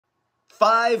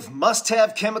5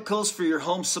 must-have chemicals for your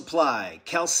home supply.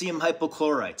 Calcium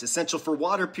hypochlorite. It's essential for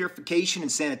water purification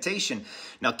and sanitation.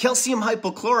 Now, calcium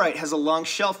hypochlorite has a long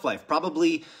shelf life,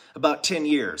 probably about 10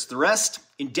 years. The rest,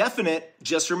 indefinite.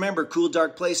 Just remember, cool,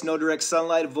 dark place, no direct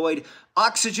sunlight, avoid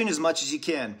oxygen as much as you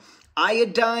can.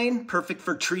 Iodine, perfect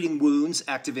for treating wounds.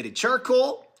 Activated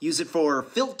charcoal, use it for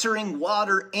filtering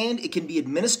water, and it can be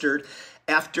administered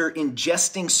after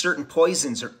ingesting certain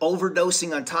poisons or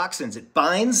overdosing on toxins. It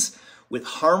binds with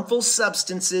harmful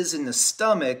substances in the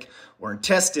stomach or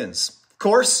intestines. Of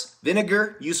course,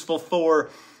 vinegar, useful for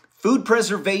food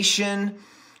preservation,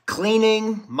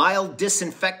 cleaning, mild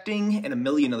disinfecting, and a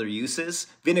million other uses.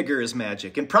 Vinegar is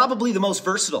magic and probably the most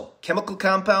versatile chemical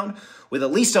compound with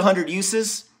at least 100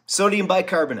 uses. Sodium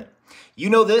bicarbonate. You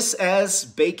know this as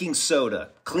baking soda,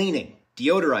 cleaning,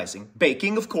 deodorizing,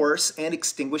 baking, of course, and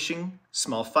extinguishing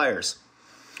small fires.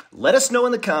 Let us know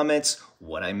in the comments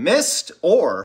what I missed or